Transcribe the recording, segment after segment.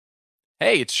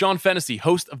Hey, it's Sean Fennessy,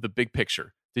 host of The Big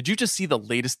Picture. Did you just see the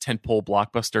latest tentpole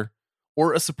blockbuster?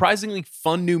 Or a surprisingly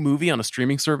fun new movie on a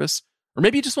streaming service? Or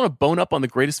maybe you just want to bone up on the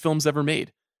greatest films ever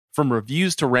made? From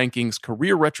reviews to rankings,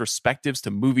 career retrospectives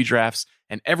to movie drafts,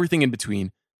 and everything in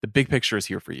between, The Big Picture is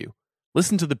here for you.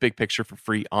 Listen to The Big Picture for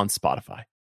free on Spotify.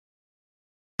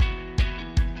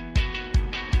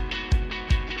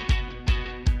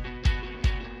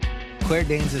 Claire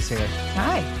Danes is here.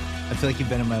 Hi. I feel like you've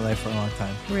been in my life for a long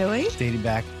time. Really? Dating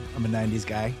back, I'm a 90s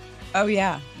guy. Oh,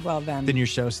 yeah. Well, then. Then your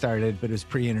show started, but it was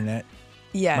pre-internet.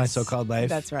 Yes. My So-Called Life.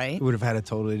 That's right. It would have had a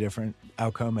totally different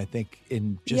outcome, I think,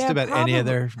 in just about probably, any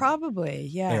other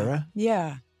yeah. era.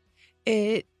 Yeah.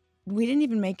 We didn't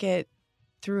even make it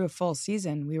through a full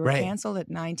season. We were canceled at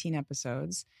 19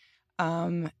 episodes.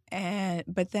 But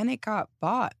then it got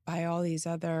bought by all these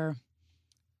other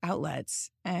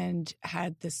outlets and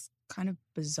had this kind of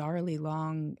bizarrely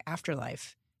long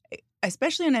afterlife,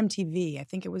 especially on MTV. I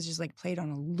think it was just like played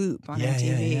on a loop on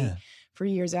MTV for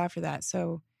years after that.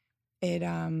 So it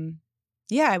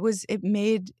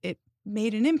made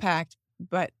an impact,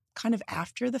 but kind of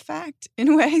after the fact in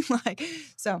a way.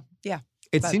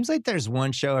 It seems like there's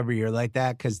one show every year like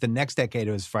that, because the next decade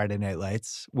it was Friday Night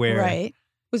Lights, where it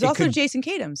was also Jason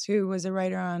Katims, who was a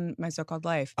writer on My So-Called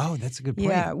Life. Oh, that's a good point.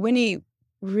 Yeah, Winnie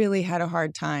really had a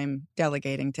hard time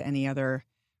delegating to any other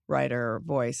writer or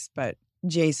voice, but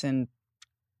Jason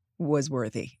was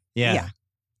worthy. Yeah.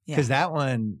 Because that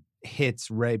one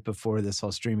hits right before this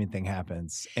whole streaming thing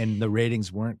happens, and the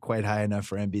ratings weren't quite high enough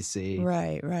for NBC.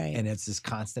 Right. And it's this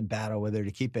constant battle whether to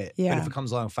keep it. Yeah. But if it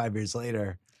comes along 5 years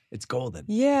later, it's golden.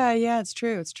 Yeah, it's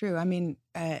true. I mean,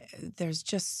 there's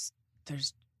just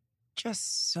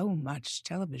so much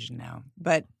television now,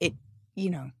 but it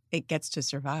gets to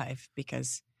survive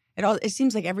because it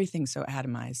seems like everything's so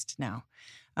atomized now.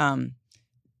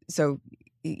 So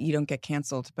you don't get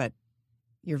canceled, but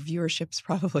your viewership's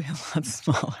probably a lot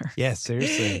smaller. Yeah,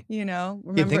 seriously.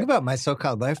 Remember? You think about My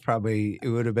So-Called Life, probably it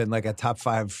would have been like a top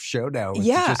 5 show now.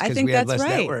 I think we had that's less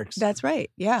right. networks. That's right.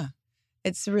 Yeah.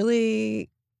 It's really,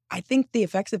 I think the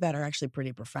effects of that are actually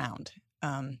pretty profound.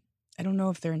 I don't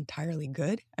know if they're entirely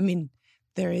good. I mean,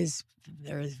 there is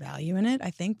value in it, I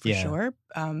think, for sure.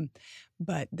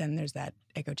 But then there's that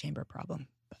echo chamber problem.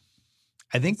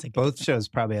 I think both shows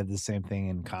probably have the same thing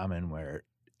in common, where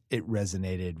it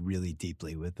resonated really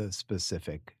deeply with a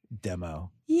specific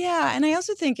demo. Yeah, and I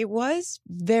also think it was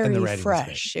very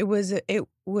fresh. It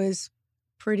was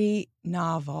pretty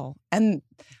novel, and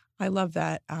I love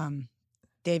that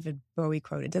David Bowie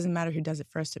quote. It doesn't matter who does it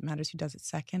first; it matters who does it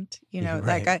second.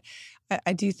 Right. Like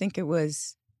I do think it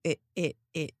was it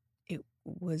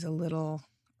was a little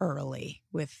early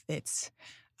with its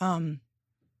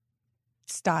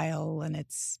style and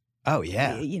its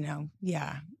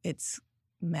its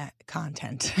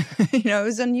content. It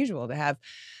was unusual to have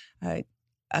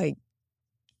a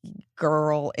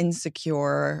girl,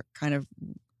 insecure, kind of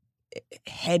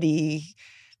heady,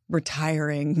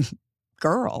 retiring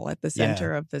girl at the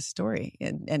center of the story,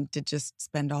 and to just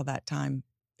spend all that time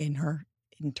in her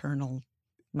internal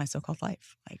My So-Called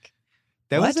Life. Like,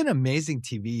 that what? was an amazing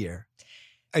TV year.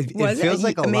 It Was it feels an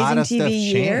like a amazing lot of TV stuff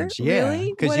year? changed. Yeah,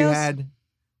 Really? because What you else?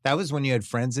 that was when you had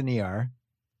Friends in ER.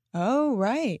 Oh,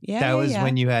 right. Yeah. That was yeah.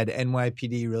 when you had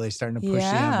NYPD really starting to push the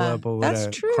envelope of what that's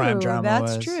a true. crime drama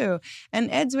was. That's true.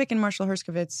 And Ed Zwick and Marshall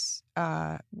Herskovitz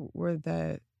were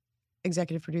the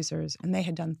executive producers, and they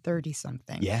had done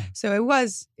 30-something. Yeah. So it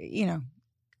was,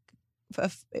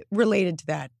 related to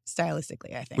that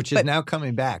stylistically, I think. Which is now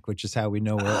coming back, which is how we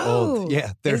know we're old.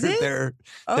 Yeah, they're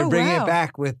bringing it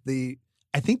back with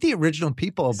I think the original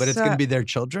people, but it's going to be their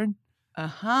children.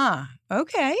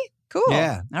 Okay. Cool.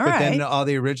 Yeah. All but right. then all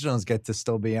the originals get to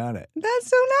still be on it. That's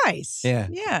so nice. Yeah.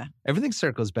 Yeah. Everything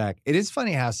circles back. It is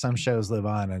funny how some shows live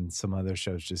on and some other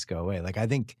shows just go away. Like, I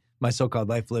think My So-Called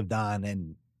Life lived on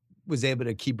and was able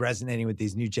to keep resonating with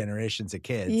these new generations of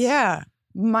kids. Yeah.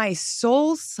 My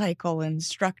Soul Cycle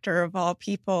instructor of all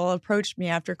people approached me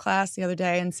after class the other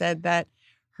day and said that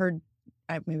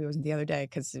maybe it wasn't the other day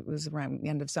because it was around the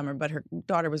end of summer, but her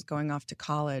daughter was going off to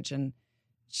college and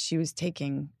she was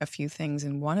taking a few things,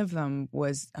 and one of them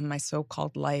was a My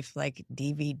So-Called Life like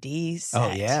DVD set.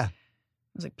 Oh, yeah. I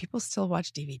was like, people still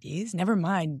watch DVDs? Never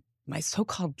mind My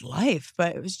So-Called Life.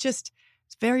 But it's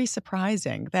very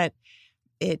surprising that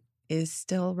it is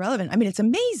still relevant. I mean, it's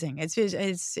amazing. It's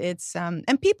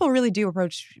and people really do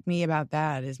approach me about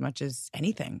that as much as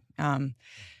anything,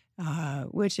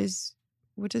 which is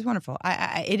wonderful.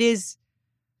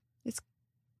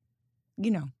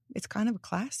 It's kind of a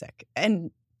classic,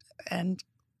 and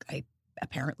I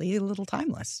apparently a little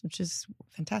timeless, which is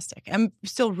fantastic. I'm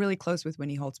still really close with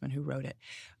Winnie Holtzman, who wrote it,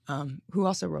 who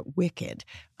also wrote Wicked.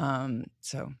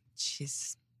 So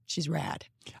she's rad.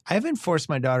 I haven't forced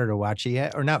my daughter to watch it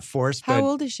yet, or not forced. How but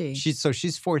old is she?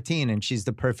 She's 14, and she's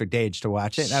the perfect age to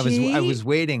watch it. And I was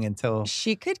waiting until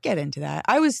she could get into that.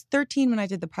 I was 13 when I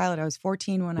did the pilot. I was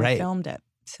 14 when I filmed it.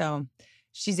 So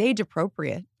she's age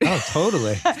appropriate. Oh,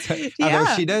 totally. Yeah.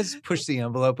 Although she does push the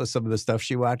envelope with some of the stuff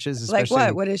she watches. Especially, like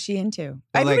what? What is she into?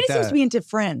 Well, Everybody seems to be into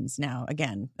Friends now.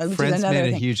 Again, Friends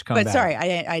made a huge comeback. But sorry,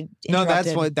 I no,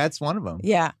 that's one of them.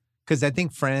 Yeah, because I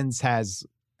think Friends has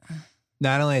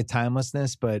not only a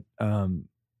timelessness, but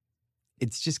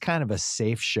it's just kind of a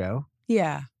safe show.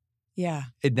 Yeah.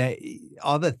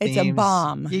 All the themes. It's a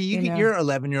bomb. Yeah, your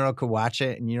 11-year-old could watch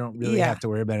it, and you don't really have to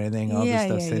worry about anything. All this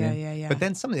stuff's in it. Yeah. But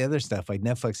then some of the other stuff, like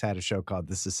Netflix had a show called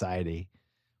The Society,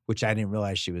 which I didn't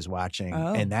realize she was watching,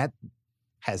 and that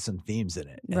has some themes in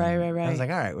it. And right. I was like,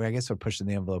 all right, well, I guess we're pushing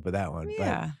the envelope with that one.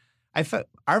 Yeah. But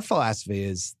our philosophy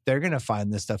is they're going to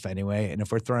find this stuff anyway, and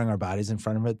if we're throwing our bodies in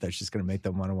front of it, that's just going to make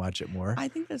them want to watch it more. I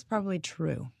think that's probably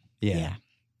true. Yeah.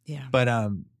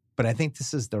 But I think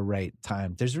this is the right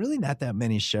time. There's really not that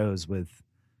many shows with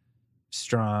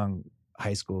strong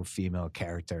high school female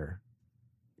character,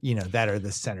 that are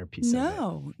the centerpiece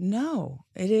of it. No.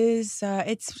 It is,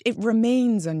 it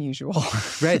remains unusual.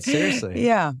 Right, seriously.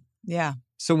 Yeah.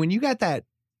 So when you got that,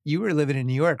 you were living in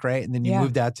New York, right? And then you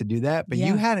moved out to do that, but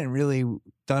you hadn't really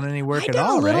done any work at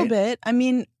all, right? A little bit. I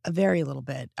mean, a very little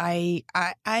bit. I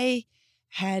got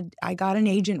an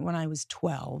agent when I was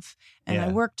 12, and I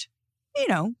worked,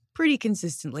 pretty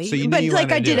consistently. So but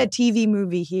like I did a TV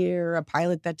movie here, a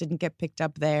pilot that didn't get picked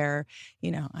up there.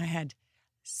 I had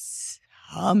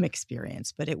some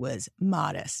experience, but it was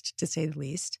modest to say the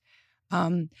least.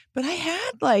 But I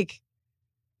had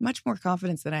much more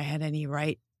confidence than I had any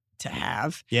right to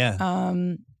have. Yeah.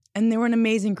 And they were an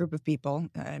amazing group of people.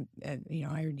 I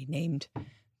already named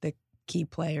the key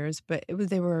players, but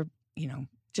they were,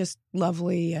 just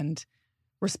lovely and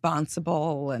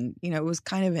responsible, and it was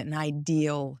kind of an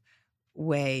ideal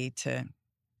way to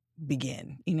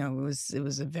begin. It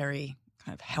was a very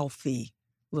kind of healthy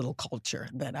little culture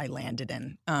that I landed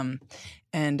in.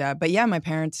 But yeah, my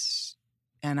parents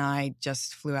and I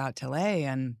just flew out to LA,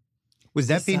 and was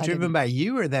that being driven by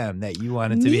you or them that you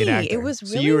wanted to be an actor? It was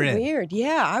really weird.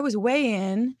 Yeah, I was way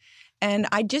in, and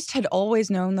I just had always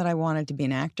known that I wanted to be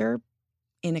an actor,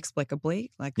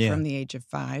 inexplicably, from the age of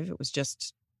 5. It was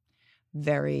just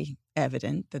very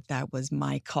evident that was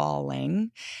my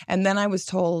calling. And then I was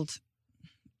told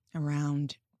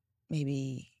around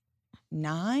maybe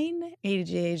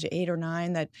age 8 or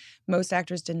 9, that most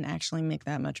actors didn't actually make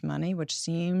that much money, which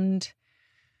seemed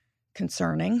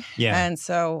concerning. Yeah. And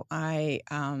so I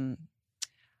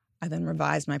then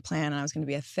revised my plan, and I was going to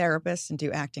be a therapist and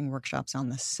do acting workshops on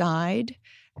the side.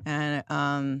 And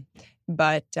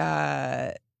but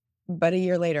a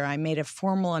year later, I made a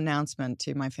formal announcement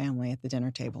to my family at the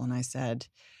dinner table, and I said,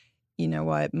 "You know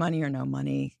what? Money or no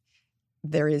money,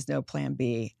 there is no plan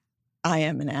B. I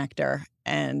am an actor."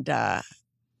 And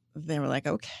they were like,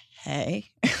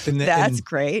 "Okay, that's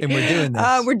great, and we're doing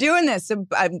this. We're doing this." So,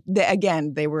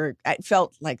 again, I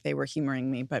felt like they were humoring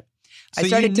me, but so I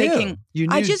started taking. You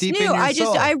knew I just deep knew. In your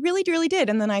soul. I really, really did.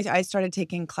 And then I started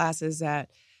taking classes at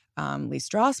Lee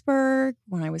Strasberg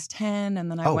when I was 10,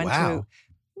 and then I went to.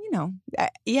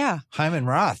 Hyman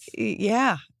Roth.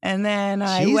 Yeah. And then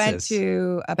I went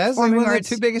to a That's performing one of arts.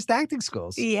 the 2 biggest acting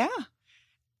schools. Yeah.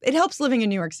 It helps living in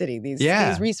New York City.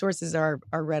 These resources are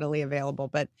readily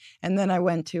available. And then I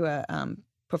went to a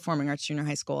performing arts junior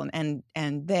high school, and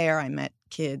there I met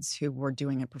kids who were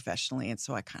doing it professionally. And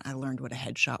so I learned what a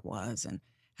headshot was and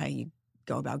how you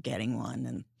go about getting one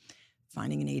and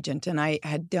finding an agent. And I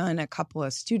had done a couple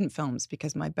of student films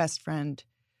because my best friend,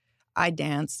 I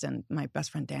danced and my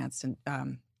best friend danced, and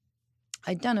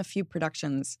I'd done a few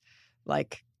productions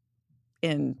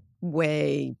in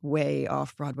way, way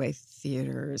off Broadway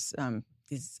theaters,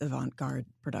 these avant-garde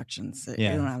productions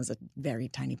when I was a very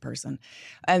tiny person.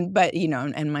 And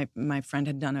my friend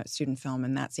had done a student film,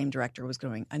 and that same director was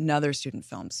doing another student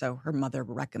film. So her mother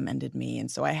recommended me, and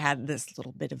so I had this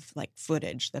little bit of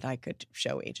footage that I could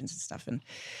show agents and stuff. And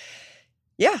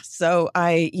yeah, so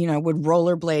I, would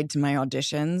rollerblade to my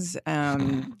auditions.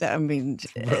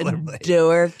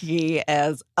 Dorky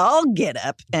as all get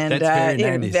up, and That's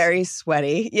very 90s. Very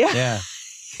sweaty. Yeah.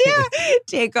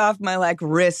 Take off my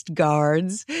wrist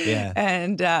guards. Yeah.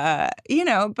 And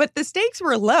but the stakes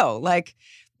were low.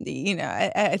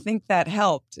 I think that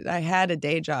helped. I had a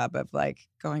day job of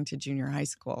going to junior high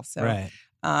school. So right.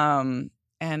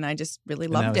 And I just really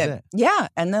loved it. Yeah.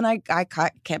 And then I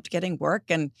kept getting work,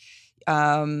 and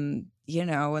You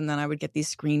know, and then I would get these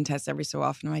screen tests every so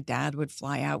often. My dad would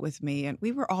fly out with me, and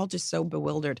we were all just so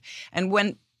bewildered. And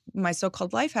when my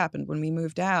so-called life happened, when we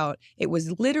moved out, it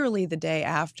was literally the day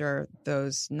after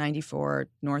those 94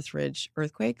 Northridge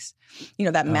earthquakes. You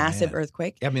know, that massive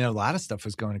earthquake. I mean, a lot of stuff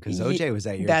was going because OJ was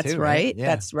that year That's too, right. Yeah.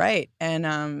 That's right.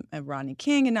 And Rodney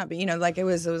King and not, you know, like it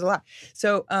was a lot.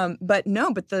 So, but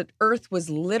the earth was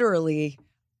literally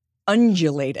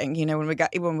undulating, you know, when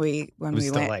we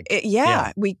went, like,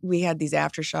 we had these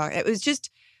aftershock.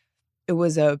 It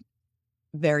was a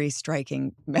very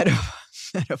striking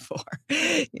metaphor.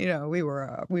 You know, we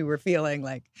were feeling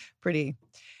like pretty,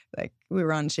 like we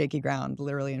were on shaky ground,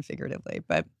 literally and figuratively.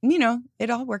 But you know, it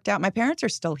all worked out. My parents are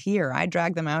still here. I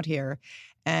dragged them out here,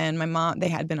 and my mom, they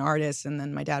had been artists, and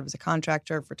then my dad was a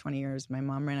contractor for 20 years. My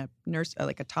mom ran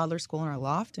a toddler school in our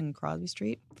loft in Crosby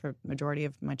Street for the majority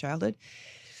of my childhood.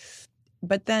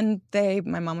 But then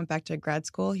my mom went back to grad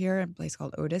school here at a place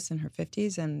called Otis in her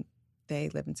 50s, and they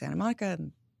live in Santa Monica.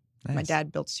 And Nice. My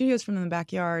dad built studios from them in the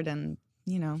backyard, and,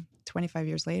 you know, 25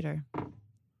 years later,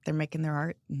 they're making their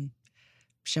art and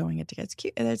showing it to kids. It's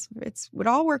cute. It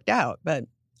all worked out, but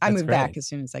I moved back as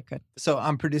soon as I could. So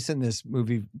I'm producing this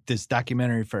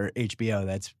documentary for HBO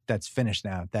that's finished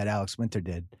now, that Alex Winter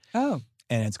did. Oh.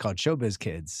 And it's called Showbiz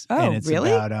Kids. Oh, and it's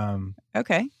really? About,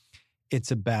 okay.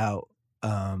 It's about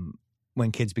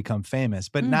when kids become famous,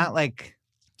 but not like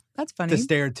that's funny. the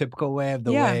stereotypical way of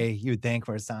the way you would think,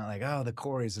 where it's not like, oh, the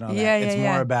Coreys and all that. It's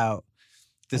more about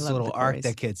this little arc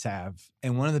that kids have.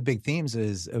 And one of the big themes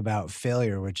is about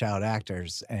failure with child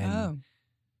actors and,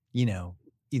 you know,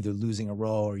 either losing a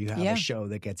role or you have a show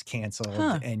that gets canceled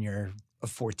and you're a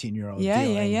 14-year-old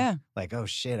feeling like, oh,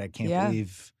 shit, I can't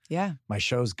believe my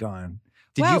show's gone.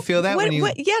 Did you feel that when you...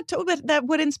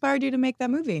 What inspired you to make that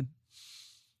movie?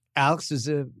 Alex is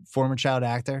a former child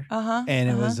actor, and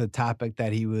it was a topic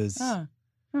that he was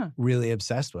really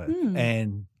obsessed with.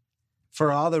 And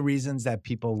for all the reasons that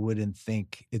people wouldn't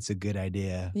think it's a good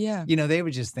idea, you know, they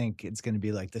would just think it's going to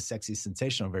be like the sexy,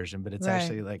 sensational version, but it's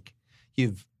actually like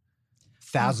you've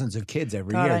thousands of kids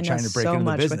every year trying to break into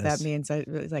the business. So much what that means.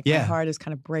 My heart is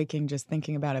kind of breaking just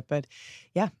thinking about it. But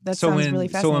yeah, that sounds really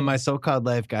fascinating. So when My So-Called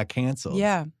Life got canceled,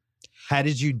 how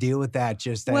did you deal with that?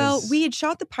 Well, we had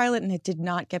shot the pilot and it did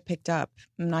not get picked up.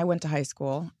 And I went to high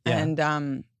school, and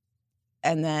then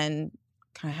kind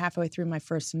of halfway through my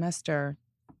first semester,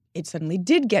 it suddenly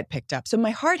did get picked up. So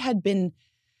my heart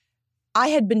I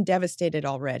had been devastated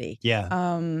already. Yeah.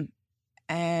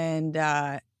 And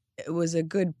it was a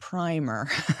good primer.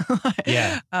 But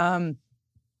yeah,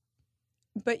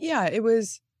 it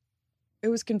was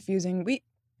confusing.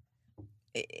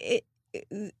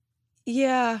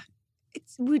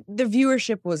 The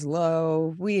viewership was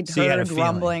low. We had heard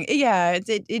rumbling. Yeah,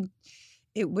 it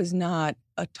was not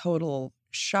a total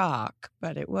shock,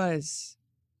 but it was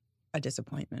a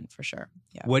disappointment for sure.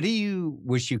 Yeah. What do you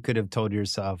wish you could have told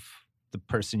yourself, the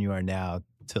person you are now,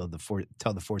 tell the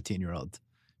 14-year-old?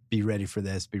 Be ready for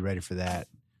this, be ready for that.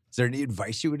 Is there any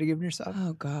advice you would have given yourself?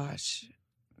 Oh, gosh.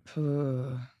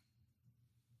 I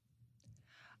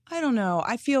don't know.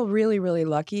 I feel really, really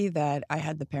lucky that I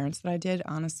had the parents that I did,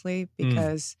 honestly,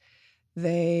 because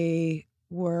they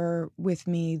were with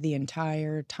me the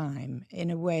entire time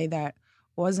in a way that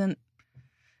wasn't,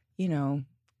 you know,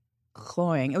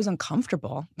 cloying. It was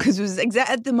uncomfortable because it was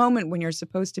at the moment when you're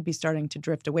supposed to be starting to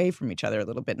drift away from each other a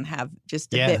little bit and have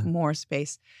just a bit more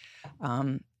space,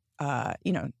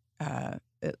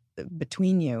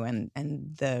 between you, and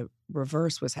the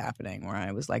reverse was happening where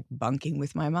I was like bunking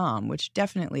with my mom, which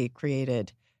definitely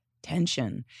created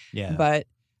tension. Yeah. But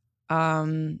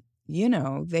you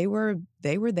know, they were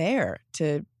there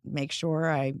to make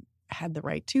sure I had the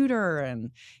right tutor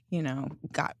and, you know,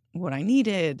 got what I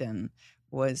needed and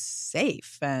was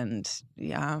safe and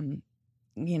you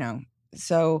know,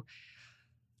 so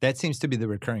that seems to be the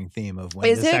recurring theme of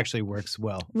when this actually works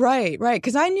well. Right.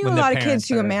 Because I knew a lot of kids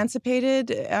who emancipated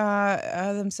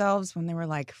themselves when they were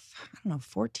like, I don't know,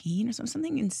 14 or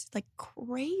something like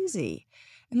crazy.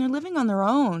 And they're living on their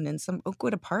own in some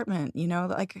Oakwood apartment, you know,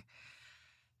 like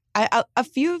a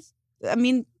few, I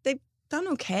mean, they've done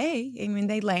okay. I mean,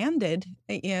 they landed,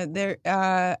 you know, they're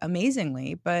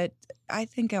amazingly, but I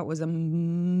think it was a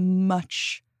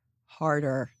much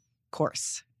harder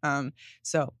course.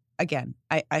 So, again,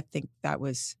 I think that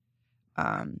was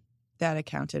that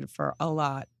accounted for a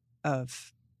lot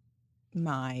of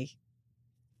my.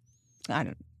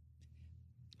 They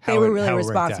were really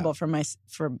responsible for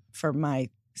my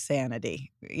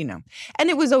sanity, And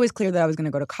it was always clear that I was going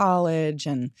to go to college,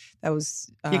 and that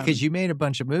was because you made a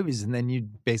bunch of movies, and then you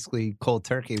basically cold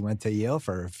turkey went to Yale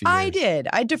for a few years. I did.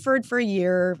 I deferred for a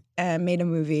year and made a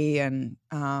movie and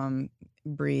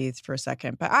breathed for a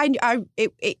second, but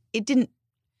it didn't.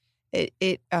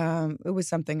 It was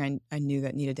something I knew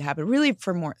that needed to happen, really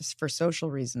for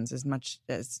social reasons as much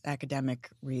as academic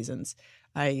reasons.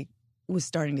 I was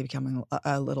starting to become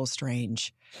a little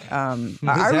strange.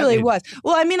 I really was.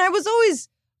 Well, I mean, I was always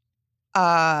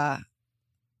a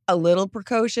little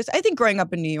precocious. I think growing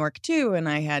up in New York too, and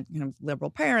I had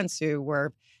liberal parents who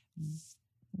were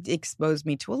exposed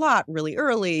me to a lot really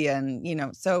early,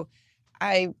 and so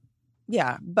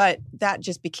but that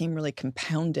just became really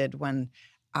compounded when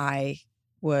I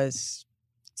was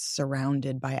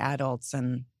surrounded by adults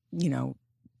and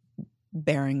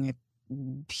bearing a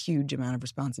huge amount of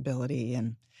responsibility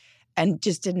and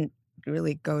just didn't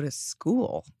really go to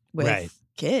school with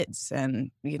kids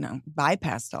and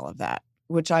bypassed all of that,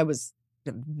 which I was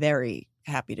very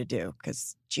happy to do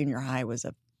because junior high was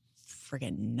a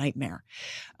friggin' nightmare.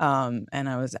 And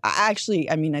I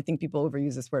think people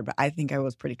overuse this word, but I think I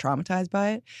was pretty traumatized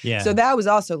by it. Yeah. So that was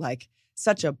also like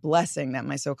such a blessing that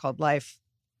my so-called life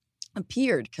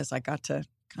appeared, because I got to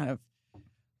kind of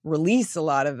release a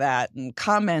lot of that and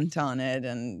comment on it.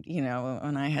 And,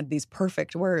 and I had these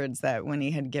perfect words that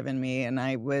Winnie had given me, and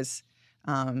I was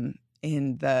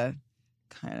in the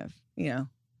kind of,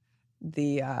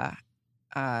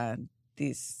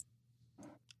 these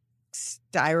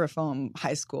styrofoam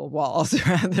high school walls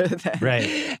rather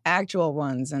than actual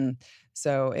ones. And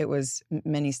so it was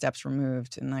many steps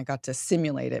removed, and I got to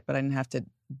simulate it, but I didn't have to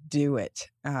do it,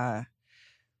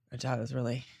 which I was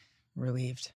really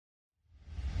relieved.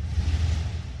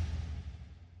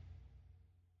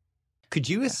 Could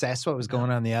you assess what was going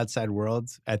on in the outside world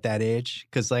at that age?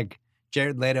 Because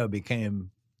Jared Leto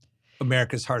became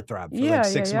America's heartthrob for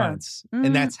 6 months,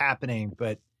 and that's happening,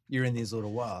 but you're in these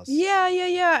little walls. Yeah.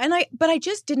 And I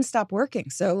just didn't stop working.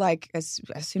 So as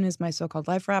soon as my so-called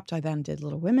life wrapped, I then did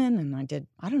Little Women, and I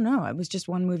don't know, it was just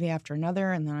one movie after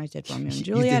another, and then I did Romeo and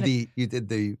Juliet. You did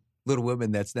the Little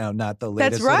Women that's now not the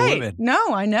latest That's right. Little Women.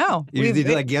 No, I know. You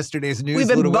did yesterday's news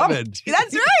Little Women.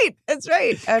 That's right. That's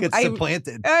right. Gets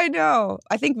supplanted. I know.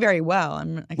 I think very well.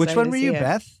 I'm excited. Which one were you,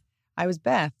 Beth? I was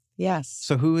Beth, yes.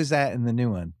 So who is that in the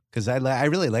new one? Because I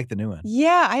really like the new one.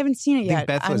 Yeah, I haven't seen it yet. I think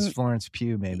Beth was Florence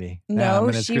Pugh, maybe. No,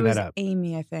 she was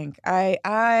Amy, I think.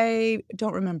 I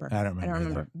don't remember. I don't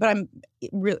remember. But I'm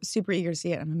super eager to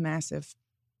see it. I'm a massive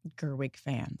Gerwig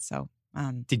fan. So,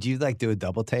 did you do a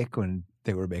double take when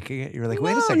they were making it? You were like,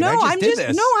 wait a second, I just did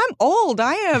this. No, I'm old.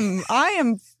 I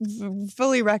am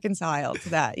fully reconciled to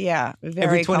that. Yeah, very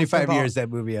every 25 years that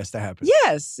movie has to happen.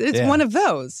 Yes, it's one of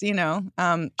those.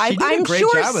 I'm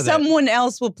sure someone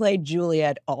else will play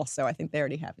Juliet. Also, I think they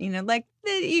already have.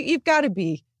 You've got to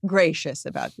be gracious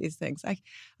about these things.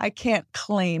 I can't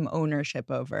claim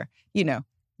ownership over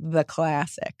the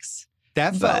classics.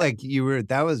 That felt like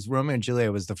that was Romeo and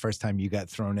Juliet was the first time you got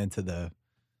thrown into the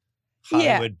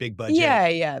Hollywood big budget.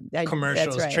 Yeah.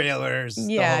 Commercials, trailers.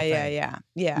 Yeah.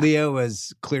 Leo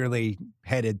was clearly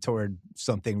headed toward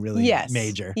something really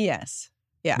major. Yes.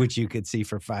 Yeah. Which you could see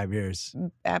for 5 years.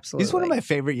 Absolutely. He's one of my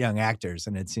favorite young actors,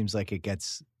 and it seems like it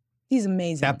gets... He's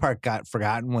amazing. That part got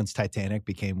forgotten once Titanic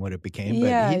became what it became,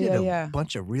 but he did a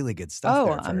bunch of really good stuff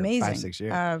there for amazing. 5-6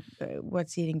 years.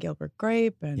 What's Eating Gilbert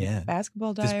Grape and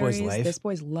Basketball Diaries. This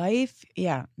Boy's Life.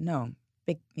 Yeah, no.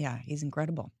 He's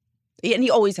incredible. And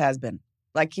he always has been.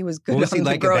 He was good on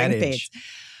the Growing Pains.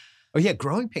 Oh, yeah,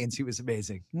 Growing Pains, he was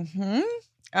amazing. Mm-hmm.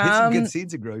 Some good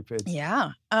scenes in Growing Pains.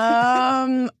 Yeah.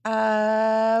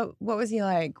 What was he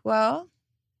like? Well,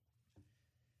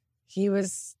 he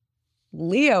was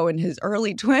Leo in his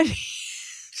early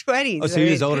 20s. Oh, so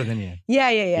he was older than you.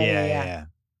 Yeah.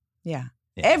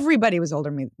 Everybody was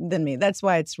older than me. That's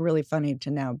why it's really funny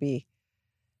to now be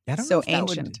so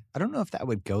ancient. I don't know if that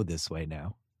would go this way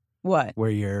now. What? Where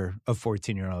you're a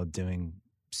 14-year-old doing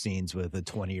scenes with a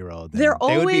 20-year-old. They're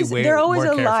always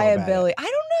a liability.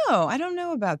 I don't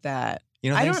know about that. You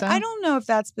don't think so? I don't know if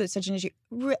that's such an issue.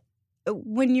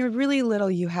 When you're really little,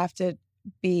 you have to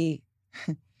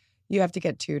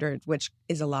get tutored, which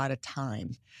is a lot of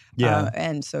time. Yeah.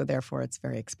 And so therefore it's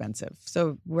very expensive.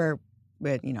 So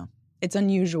it's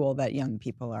unusual that young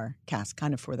people are cast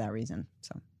kind of for that reason.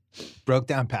 So Broke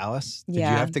Down Palace? Did you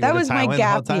Yeah, have to go that to was Thailand my the whole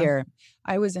gap time? year.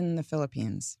 I was in the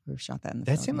Philippines. We shot that in the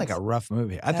That Philippines. seemed like a rough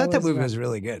movie. I thought that movie was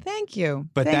really good. Thank you.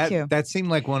 But Thank you. that seemed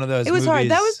like one of those It was movies. hard.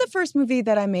 That was the first movie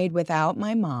that I made without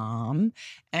my mom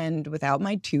and without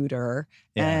my tutor.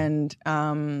 Yeah. And,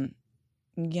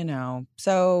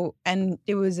 so, and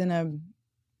it was in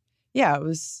yeah, it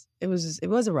was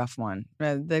a rough one.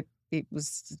 It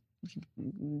was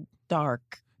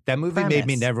dark. That movie made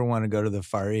me never want to go to the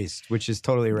Far East, which is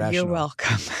totally irrational. You're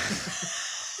welcome.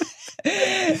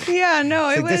 Yeah, no,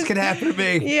 it was. This could happen to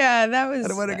me. Yeah, that was. I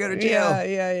don't want to go to jail.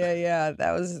 Yeah.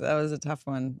 That was a tough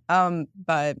one.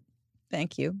 But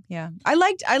thank you. Yeah, I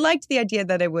liked the idea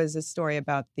that it was a story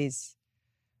about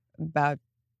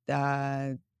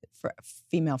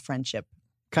female friendship.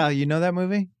 Kyle, you know that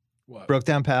movie? What?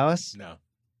 Brokedown Palace? No.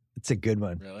 It's a good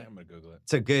one. Really? I'm gonna Google it.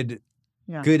 It's a good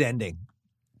ending.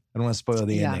 I don't want to spoil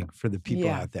the ending for the people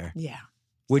out there. Yeah.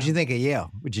 What'd you think of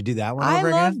Yale? Would you do that one over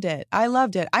again? I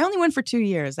loved it. I only went for 2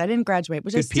 years. I didn't graduate,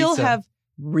 but good I still pizza. have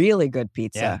really good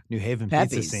pizza. Yeah, New Haven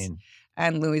pizza scene.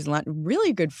 And Louis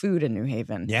really good food in New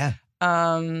Haven. Yeah.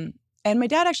 And my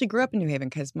dad actually grew up in New Haven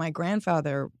because my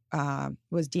grandfather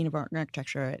was Dean of Art and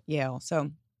Architecture at Yale.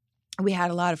 So we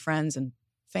had a lot of friends and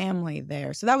family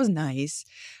there. So that was nice.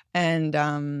 And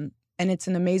it's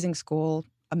an amazing school.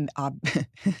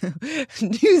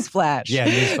 Newsflash. Yeah,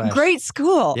 newsflash. Great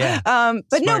school. Yeah. But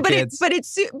Smart no, kids. but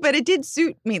it did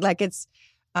suit me. Like it's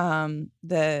well,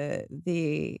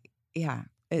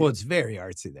 it's very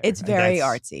artsy there. It's very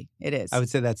artsy. It is. I would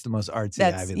say that's the most artsy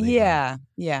Ivy League.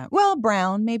 Yeah. Well,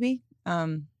 Brown maybe.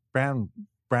 Brown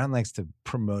likes to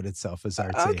promote itself as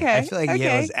artsy. Okay. I feel like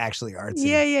Yale is actually artsy.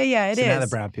 Yeah. It is. Now the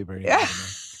brown people are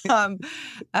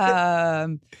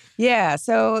yeah.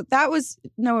 So that was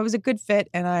it was a good fit,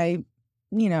 and I,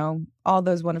 all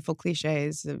those wonderful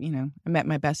cliches. I met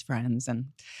my best friends, and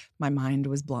my mind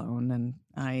was blown.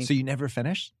 And So you never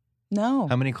finished? No.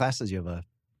 How many classes do you have left?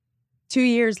 2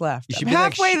 years left. You should I'm be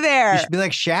halfway there. You should be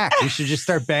like Shaq. You should just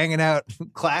start banging out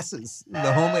classes in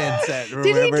the Homeland set or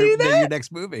Did he whatever do that? your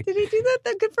next movie. Did he do that?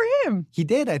 Then good for him. He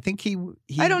did. I think he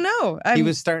I don't know. He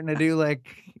was starting to do like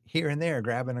here and there,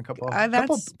 grabbing a couple NBA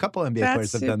players have done that.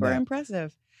 That's super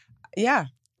impressive. Yeah.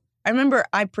 I remember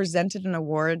I presented an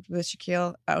award with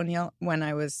Shaquille O'Neal when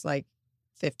I was like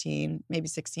 15, maybe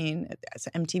 16, at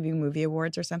MTV Movie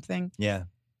Awards or something. Yeah.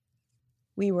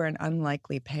 We were an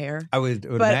unlikely pair. I would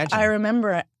but imagine. I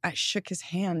remember I shook his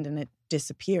hand and it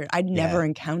disappeared. I'd never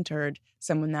encountered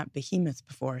someone that behemoth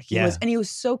before. He was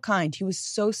so kind. He was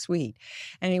so sweet.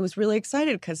 And he was really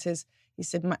excited because he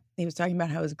said he was talking about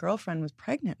how his girlfriend was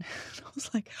pregnant. And I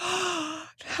was like, oh,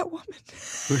 that woman.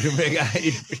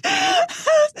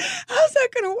 How's that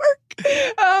going to work?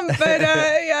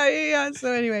 Yeah.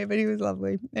 So anyway, but he was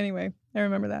lovely. Anyway, I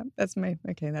remember that. That's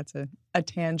that's a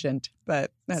tangent,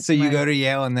 but that's so you go to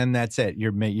Yale and then that's it.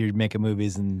 You're making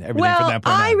movies and everything from that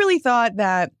point on. I really thought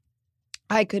that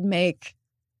I could make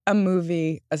a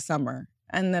movie a summer.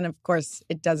 And then of course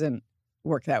it doesn't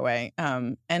work that way.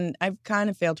 And I've kind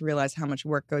of failed to realize how much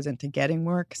work goes into getting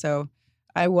work. So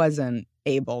I wasn't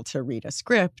able to read a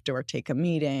script or take a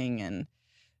meeting. And,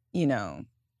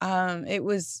 it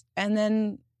was,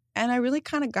 and I really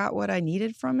kind of got what I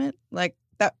needed from it. Like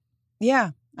that.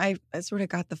 Yeah. I sort of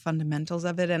got the fundamentals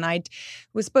of it. And I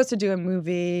was supposed to do a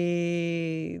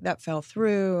movie that fell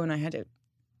through and I had to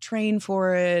train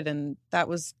for it. And that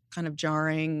was kind of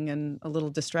jarring and a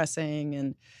little distressing.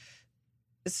 And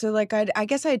so like, I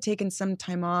guess I had taken some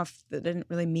time off that I didn't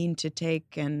really mean to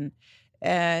take. And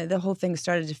the whole thing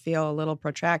started to feel a little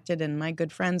protracted and my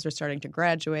good friends were starting to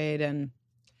graduate and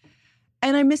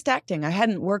I missed acting. I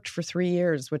hadn't worked for 3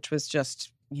 years, which was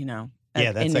just,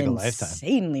 that's like a lifetime.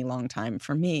 Insanely long time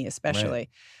for me, especially.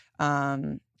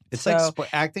 Right. It's like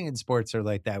acting and sports are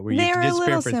like that, where you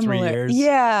disappear for similar. 3 years.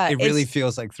 Yeah. It really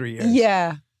feels like 3 years.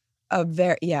 Yeah.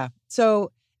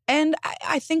 So, and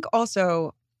I think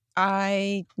also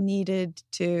I wanted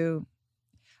to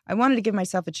give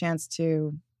myself a chance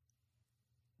to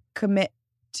commit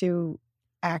to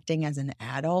acting as an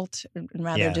adult and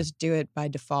rather just do it by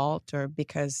default or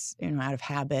because, out of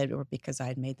habit or because I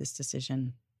had made this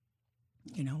decision,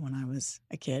 when I was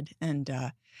a kid. And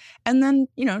then,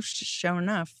 sure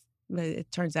enough,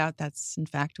 it turns out that's in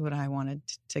fact what I wanted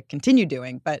to continue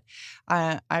doing. But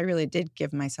I really did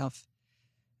give myself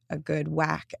a good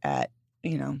whack at,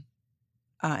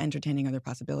 entertaining other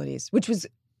possibilities, which was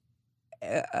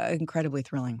incredibly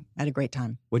thrilling. I had a great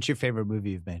time. What's your favorite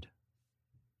movie you've made?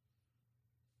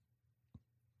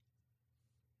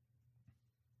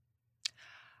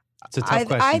 It's a tough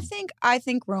question. I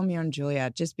think Romeo and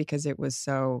Juliet, just because it was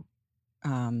so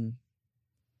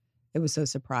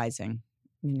surprising,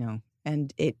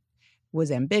 and it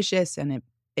was ambitious and it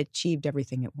achieved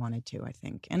everything it wanted to, I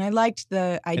think. And I liked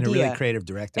the idea.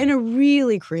 And a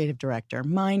really creative director.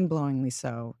 Mind-blowingly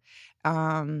so.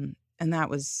 And that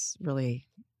was really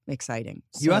exciting.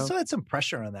 You also had some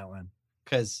pressure on that one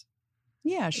because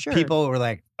Yeah, sure. People were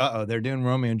like, they're doing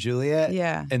Romeo and Juliet.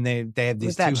 Yeah. And they have these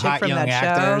Was that two chick hot from young that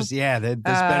actors. show? Yeah, this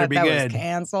better be that good. was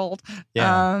canceled.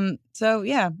 Yeah. So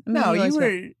yeah. I mean, No,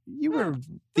 you were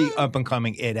the up and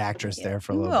coming it actress there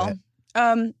for a little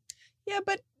bit. Yeah,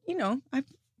 but I've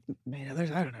made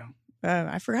others. I don't know.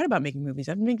 I forgot about making movies.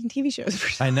 I've been making TV shows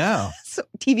for I know.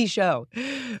 TV show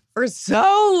for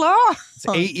so long. It's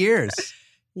 8 years.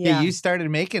 Yeah. You started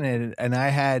making it, and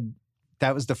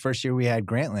that was the first year we had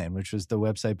Grantland, which was the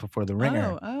website before The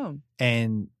Ringer. Oh.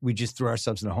 And we just threw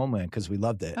ourselves into Homeland because we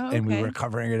loved it. Oh, And we okay. were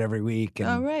covering it every week. And,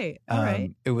 All right.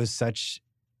 It was such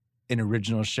an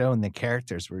original show, and the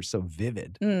characters were so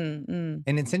vivid. And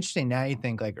it's interesting now you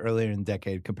think like earlier in the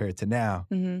decade compared to now,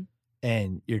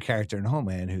 and your character in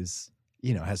Homeland who's,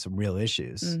 has some real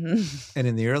issues. And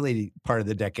in the early part of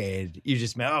the decade, you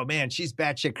just, oh man, she's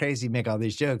batshit crazy, make all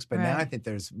these jokes. But now I think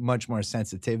there's much more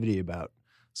sensitivity about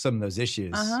some of those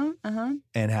issues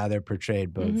and how they're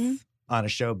portrayed both on a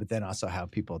show, but then also how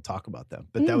people talk about them.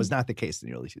 But that was not the case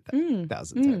in the early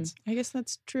 2010s. I guess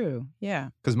that's true. Yeah.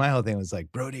 Because my whole thing was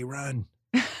like, Brody, run.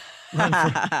 Run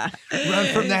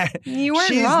from that. You weren't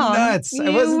She's wrong. nuts. I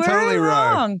You wasn't totally weren't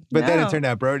wrong. But then it No. turned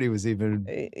out Brody was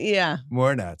even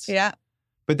more nuts. Yeah.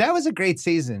 But that was a great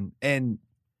season. And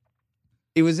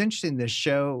it was interesting. The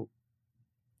show,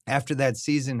 after that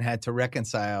season, had to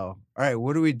reconcile, all right,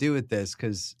 what do we do with this?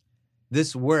 Because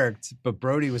this worked, but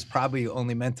Brody was probably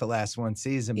only meant to last one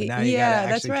season. But now you got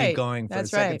to actually keep going for a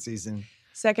second season.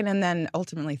 Second and then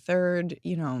ultimately third,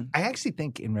 I actually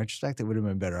think in retrospect, it would have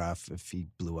been better off if he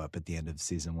blew up at the end of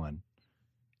season 1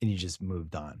 and you just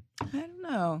moved on. I don't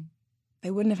know.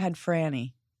 They wouldn't have had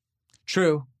Franny.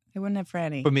 True. They wouldn't have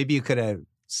Franny. But maybe you could have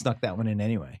snuck that one in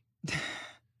anyway.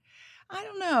 I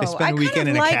don't know. They spent a weekend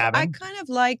in a cabin. I kind of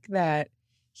like that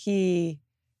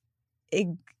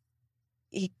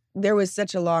there was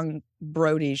such a long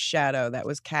Brody shadow that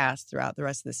was cast throughout the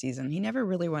rest of the season. He never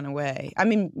really went away. I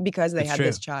mean, because they had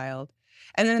this child.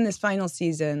 And then in this final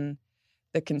season,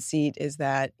 the conceit is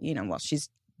that, she's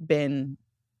been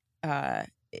in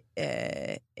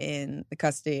the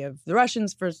custody of the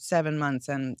Russians for 7 months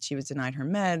and she was denied her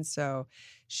meds. So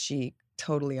she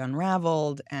totally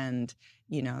unraveled. And,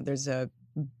 there's a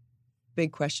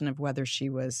big question of whether she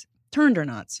was turned or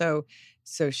not. So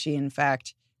she, in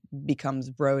fact, becomes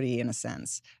Brody in a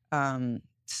sense. That's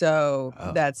the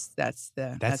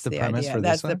premise idea. for this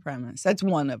That's one? the premise. That's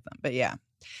one of them. But yeah,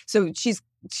 so she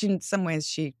in some ways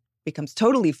she becomes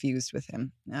totally fused with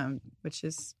him, which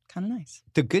is kind of nice.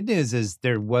 The good news is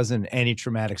there wasn't any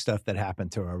traumatic stuff that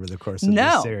happened to her over the course of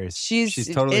this series. She's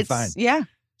totally fine. Yeah,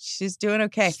 she's doing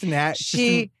okay. Just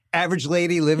an average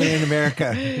lady living in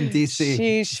America, in D.C.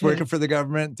 She's working for the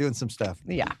government, doing some stuff.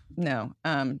 Yeah, no,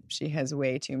 she has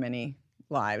way too many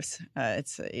lives.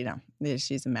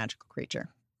 She's a magical creature.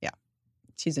 Yeah,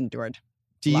 she's endured.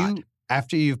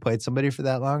 After you've played somebody for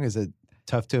that long, is it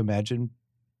tough to imagine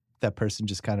that person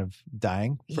just kind of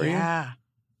dying for you? Yeah.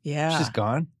 She's just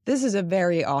gone? This is a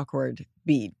very awkward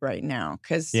beat right now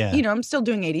because, I'm still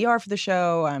doing ADR for the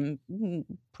show. I'm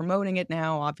promoting it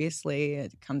now, obviously.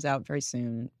 It comes out very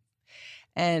soon.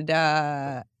 And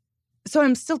so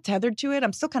I'm still tethered to it.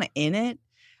 I'm still kind of in it.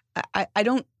 I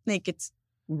don't think it's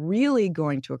really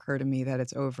going to occur to me that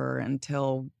it's over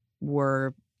until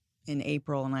we're in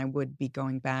April and I would be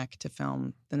going back to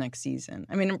film the next season.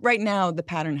 I mean, right now, the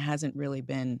pattern hasn't really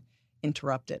been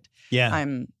interrupted. Yeah.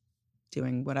 I'm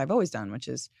doing what I've always done, which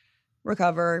is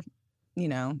recover,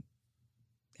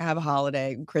 have a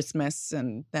holiday, Christmas,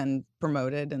 and then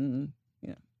promote it. And,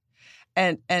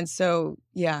 and so,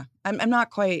 yeah, I'm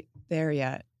not quite there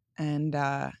yet. And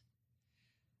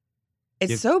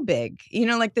it's so big.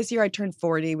 Like this year I turned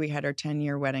 40. We had our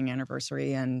 10-year wedding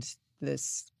anniversary and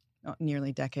this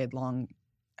nearly decade-long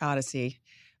odyssey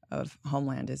of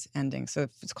Homeland is ending. So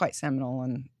it's quite seminal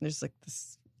and there's like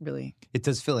this really... It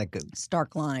does feel like a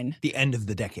stark line. The end of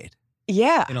the decade.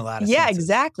 Yeah. In a lot of senses. senses.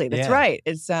 Exactly. That's right.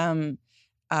 It's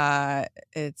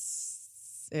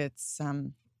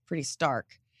pretty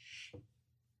stark.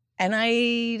 And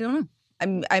I don't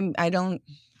know.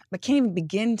 I can't even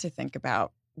begin to think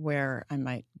about where I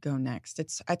might go next.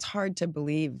 It's hard to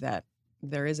believe that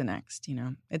there is a next,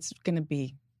 It's going to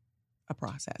be a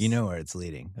process. You know where it's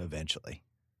leading eventually.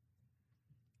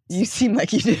 You seem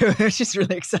like you do. It's just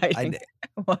really exciting.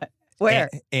 What? Where?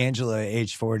 Angela,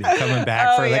 age 40, coming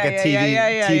back for like a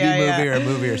TV movie or a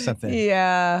movie or something.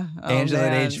 Yeah. Angela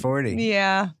at age 40.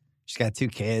 Yeah. She's got 2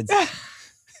 kids.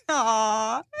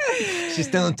 Aww. She's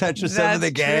still in touch with some of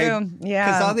the gang. True. Yeah.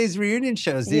 Because all these reunion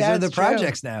shows, these are the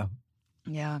projects now.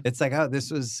 Yeah. It's like, oh,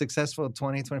 this was successful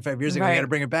 20, 25 years ago. I got to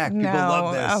bring it back. People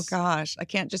love this. Oh, gosh. I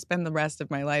can't just spend the rest of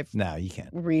my life No, you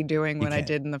can't. redoing what I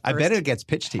did in the first I bet it gets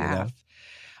pitched half. to you,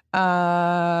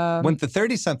 though. When the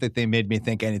 30-something thing made me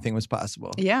think anything was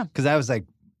possible. Yeah. Because I was like,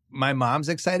 my mom's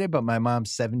excited, but my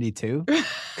mom's 72.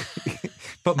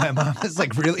 But my mom is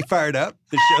like really fired up.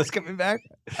 The show's coming back.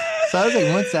 So I was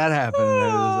like, once that happened, I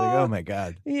was like, oh my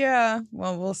God. Yeah.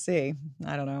 Well, we'll see.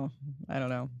 I don't know.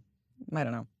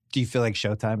 Do you feel like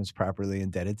Showtime is properly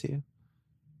indebted to you?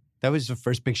 That was the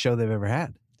first big show they've ever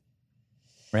had.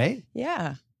 Right?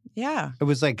 Yeah. Yeah. It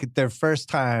was like their first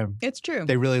time. It's true.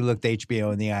 They really looked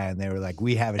HBO in the eye and they were like,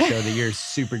 we have a show that you're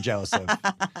super jealous of.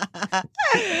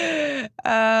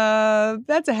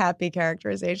 That's a happy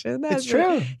characterization. It's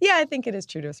true. Yeah, I think it is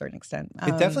true to a certain extent.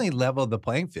 It definitely leveled the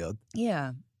playing field.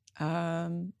 Yeah. I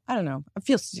don't know.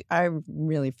 I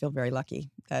really feel very lucky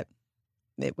that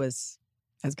it was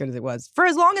as good as it was for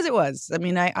as long as it was. I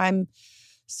mean, I'm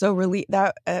so relieved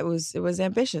that it was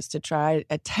ambitious to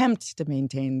attempt to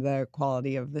maintain the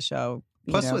quality of the show.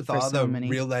 Plus, with all the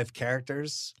real life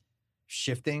characters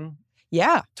shifting,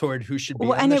 toward who should be.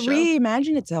 Well, and it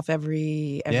reimagined itself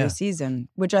every season,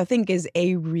 which I think is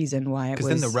a reason why it was.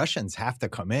 Because then the Russians have to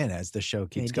come in as the show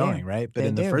keeps going, right? But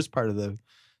in the first part of the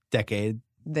decade,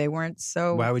 they weren't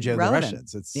so. Why would you have relevant. the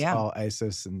Russians? It's all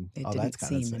ISIS and all that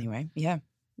kind of stuff. Anyway. Yeah.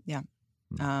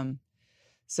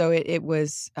 So it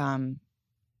was.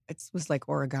 It was like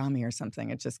origami or something.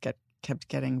 It just kept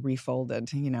getting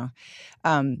refolded, you know.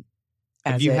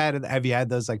 Have you had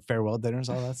those like farewell dinners,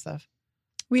 all that stuff?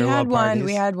 We had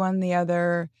one the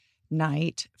other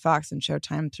night. Fox and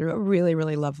Showtime threw a really,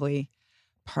 really lovely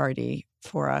party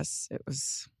for us. It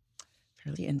was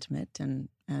fairly intimate and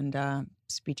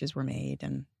speeches were made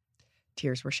and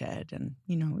tears were shed and,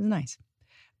 you know, it was nice.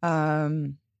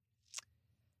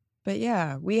 But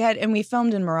yeah, we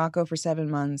filmed in Morocco for 7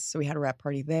 months. So we had a rap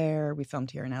party there. We filmed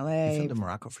here in LA. You filmed in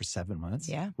Morocco for 7 months?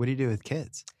 Yeah. What do you do with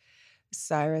kids?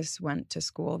 Cyrus went to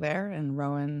school there and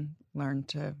Rowan learned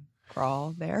to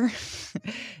crawl there.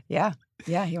 Yeah.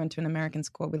 He went to an American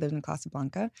school. We lived in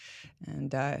Casablanca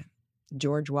and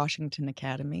George Washington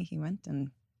Academy. He went and,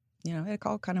 you know, it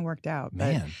all kind of worked out.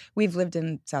 Man. But we've lived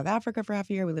in South Africa for half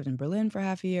a year. We lived in Berlin for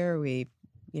half a year.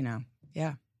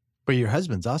 But your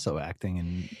husband's also acting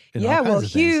in all kinds of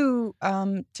Hugh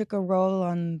took a role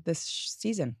on this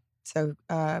season, so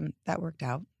that worked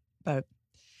out. But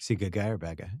is he a good guy or a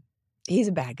bad guy? He's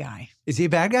a bad guy. Is he a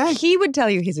bad guy? He would tell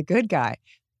you he's a good guy,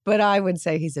 but I would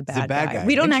say he's a bad guy.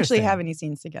 We don't actually have any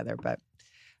scenes together, but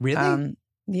really,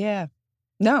 yeah.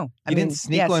 No, you didn't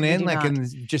sneak one in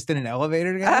just in an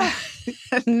elevator together.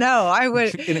 No, I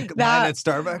would in a line at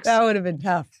Starbucks. That would have been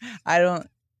tough. I don't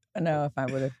know if I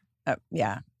would have.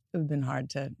 It would have been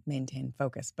hard to maintain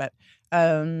focus. But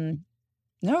no,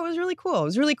 it was really cool. It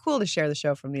was really cool to share the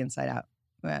show from the inside out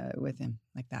with him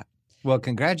like that. Well,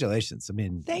 congratulations. I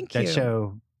mean, thank you. That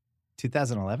show,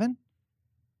 2011?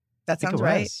 That sounds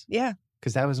right. Yeah.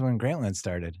 Because that was when Grantland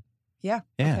started. Yeah.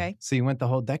 Okay. So you went the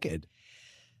whole decade.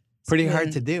 Pretty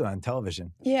hard to do on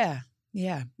television. Yeah.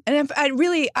 Yeah. And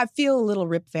I feel a little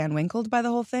Rip Van Winkled by the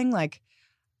whole thing. Like,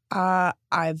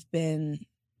 I've been,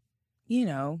 you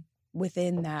know,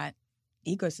 within that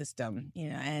ecosystem, you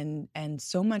know, and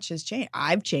so much has changed.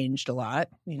 I've changed a lot,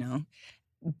 you know,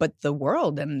 but the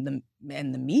world and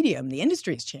the medium, the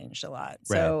industry has changed a lot.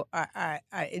 Right. So I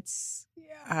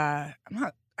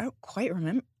don't quite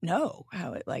know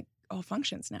how it like all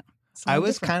functions now. I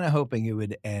was kind of hoping it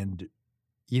would end.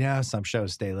 You know how some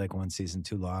shows stay like one season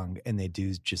too long and they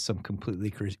do just some completely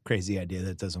crazy idea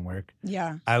that doesn't work.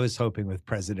 Yeah. I was hoping with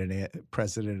President,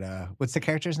 what's the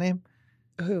character's name?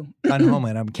 Who? On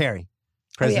Homeland. I'm Carrie.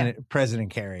 President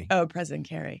Carrie. Oh, President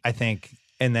Carrie. I think.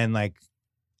 And then like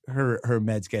her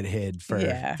meds get hid for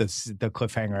the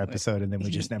cliffhanger episode and then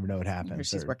we just never know what happens. Or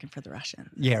she's working for the Russians.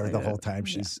 Yeah, or the whole time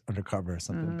she's undercover or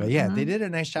something. Mm-hmm. But yeah, they did a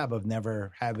nice job of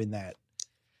never having that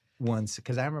once.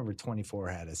 Because I remember 24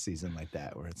 had a season like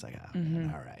that where it's like,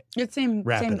 man, all right. It's same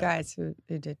guys who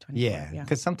did 24. Yeah,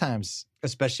 because sometimes,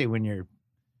 especially when you're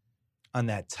on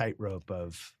that tightrope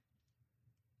of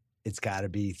it's got to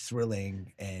be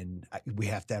thrilling and we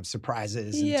have to have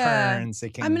surprises and turns.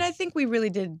 I mean, I think we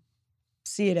really did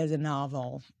see it as a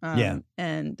novel. And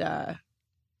Do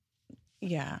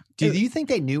you think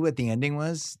they knew what the ending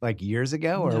was like years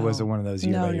ago or was it one of those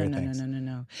year-by-year things?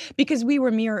 No. Because we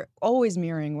were always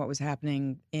mirroring what was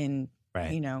happening in,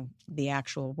 you know, the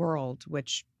actual world,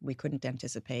 which we couldn't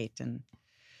anticipate. And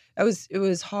it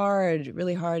was hard,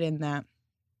 really hard in that.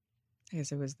 I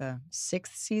guess it was the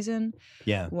 6th season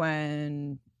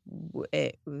when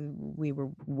we were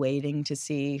waiting to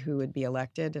see who would be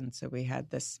elected. And so we had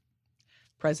this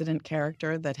president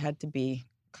character that had to be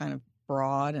kind of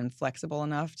broad and flexible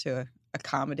enough to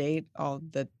accommodate all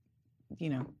the,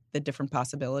 the different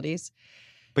possibilities.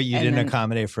 But you didn't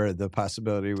accommodate for the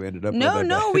possibility we ended up with?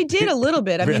 No, we did a little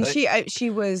bit. I Really? mean, she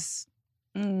was,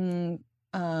 she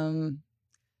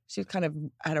was kind of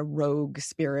had a rogue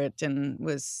spirit and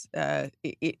was,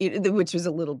 which was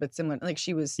a little bit similar. Like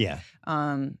she was,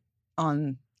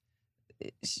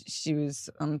 she was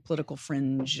on political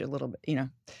fringe a little bit,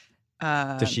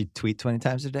 Does she tweet 20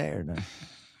 times a day or no?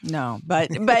 No, but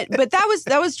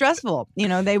that was stressful.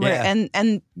 They were,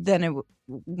 and then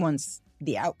once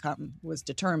the outcome was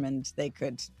determined, they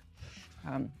could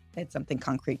had something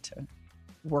concrete to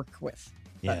work with.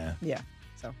 But,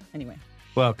 So anyway.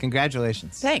 Well,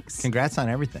 congratulations. Thanks. Congrats on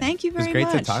everything. Thank you very much. It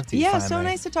was great to talk to you. Yeah, finally. so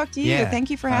nice to talk to you. Yeah.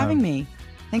 Thank you for having me.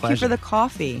 Thank pleasure. you for the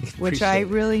coffee, which I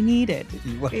really needed.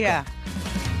 You're welcome. Yeah.